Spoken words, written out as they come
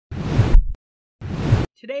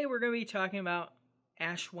Today we're going to be talking about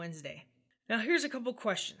Ash Wednesday. Now here's a couple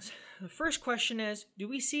questions. The first question is, do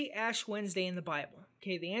we see Ash Wednesday in the Bible?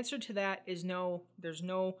 Okay, the answer to that is no. There's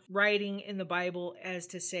no writing in the Bible as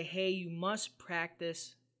to say, hey, you must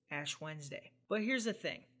practice Ash Wednesday. But here's the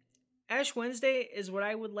thing. Ash Wednesday is what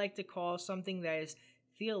I would like to call something that is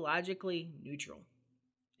theologically neutral.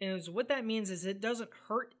 And what that means is it doesn't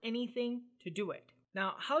hurt anything to do it.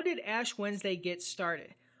 Now, how did Ash Wednesday get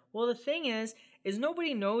started? Well, the thing is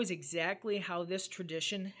nobody knows exactly how this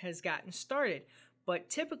tradition has gotten started, but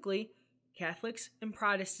typically Catholics and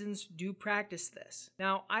Protestants do practice this.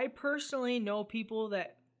 Now, I personally know people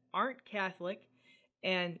that aren't Catholic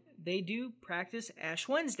and they do practice Ash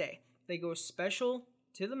Wednesday. They go special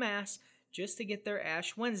to the Mass just to get their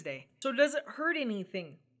Ash Wednesday. So does it hurt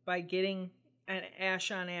anything by getting an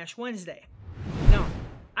Ash on Ash Wednesday? No,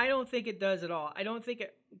 I don't think it does at all. I don't think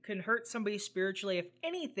it can hurt somebody spiritually. If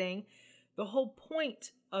anything, the whole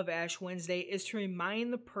point of Ash Wednesday is to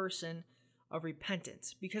remind the person of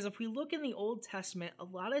repentance. Because if we look in the Old Testament, a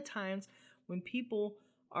lot of times when people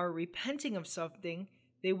are repenting of something,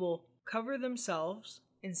 they will cover themselves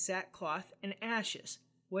in sackcloth and ashes.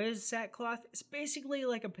 What is sackcloth? It's basically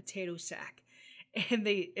like a potato sack. And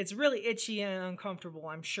it's really itchy and uncomfortable,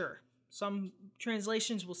 I'm sure. Some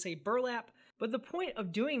translations will say burlap. But the point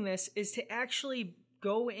of doing this is to actually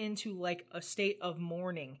go into like a state of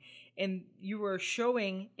mourning. And you are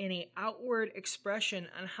showing in an outward expression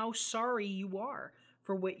on how sorry you are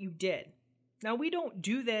for what you did. Now, we don't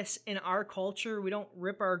do this in our culture. We don't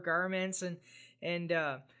rip our garments and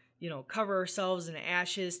cover ourselves in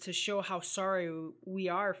ashes to show how sorry we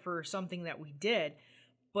are for something that we did.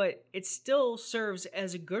 But it still serves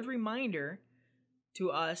as a good reminder to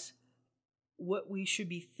us what we should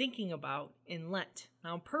be thinking about in Lent.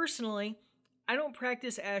 Now, personally, I don't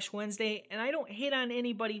practice Ash Wednesday, and I don't hate on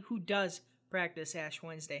anybody who does practice Ash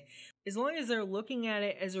Wednesday. As long as they're looking at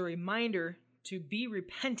it as a reminder to be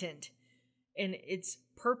repentant, and its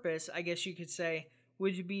purpose, I guess you could say,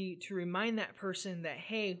 would be to remind that person that,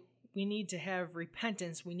 hey, we need to have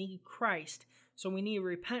repentance, we need Christ, so we need to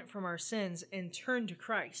repent from our sins and turn to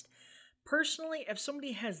Christ. Personally, if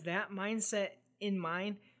somebody has that mindset in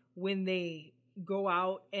mind when they go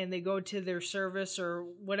out and they go to their service or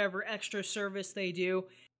whatever extra service they do,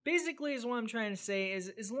 basically is what I'm trying to say is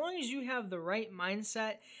as long as you have the right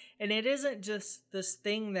mindset and it isn't just this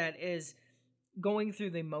thing that is going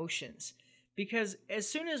through the emotions. Because as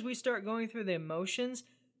soon as we start going through the emotions,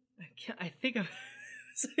 I think of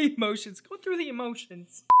emotions, go through the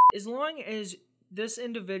emotions. As long as this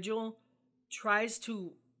individual tries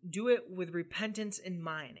to do it with repentance in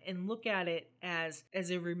mind and look at it as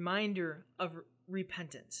a reminder of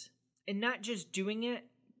repentance and not just doing it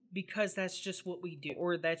because that's just what we do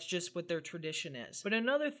or that's just what their tradition is. But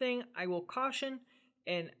another thing I will caution,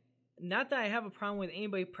 and not that I have a problem with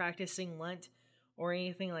anybody practicing Lent or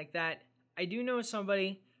anything like that, I do know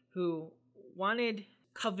somebody who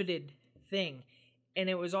coveted thing and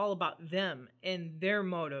it was all about them and their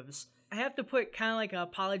motives. I have to put kind of like an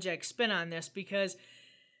apologetic spin on this because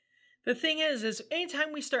the thing is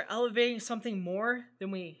anytime we start elevating something more than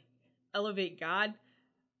we elevate God,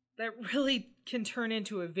 that really can turn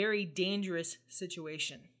into a very dangerous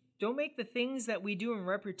situation. Don't make the things that we do in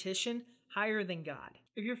repetition higher than God.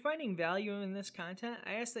 If you're finding value in this content,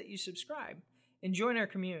 I ask that you subscribe and join our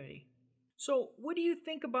community. So, what do you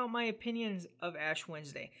think about my opinions of Ash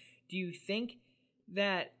Wednesday? Do you think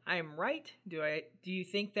that I'm right? Do you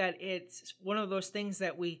think that it's one of those things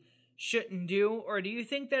that we shouldn't do? Or do you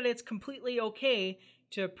think that it's completely okay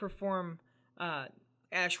to perform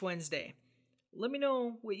Ash Wednesday? Let me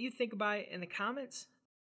know what you think about it in the comments.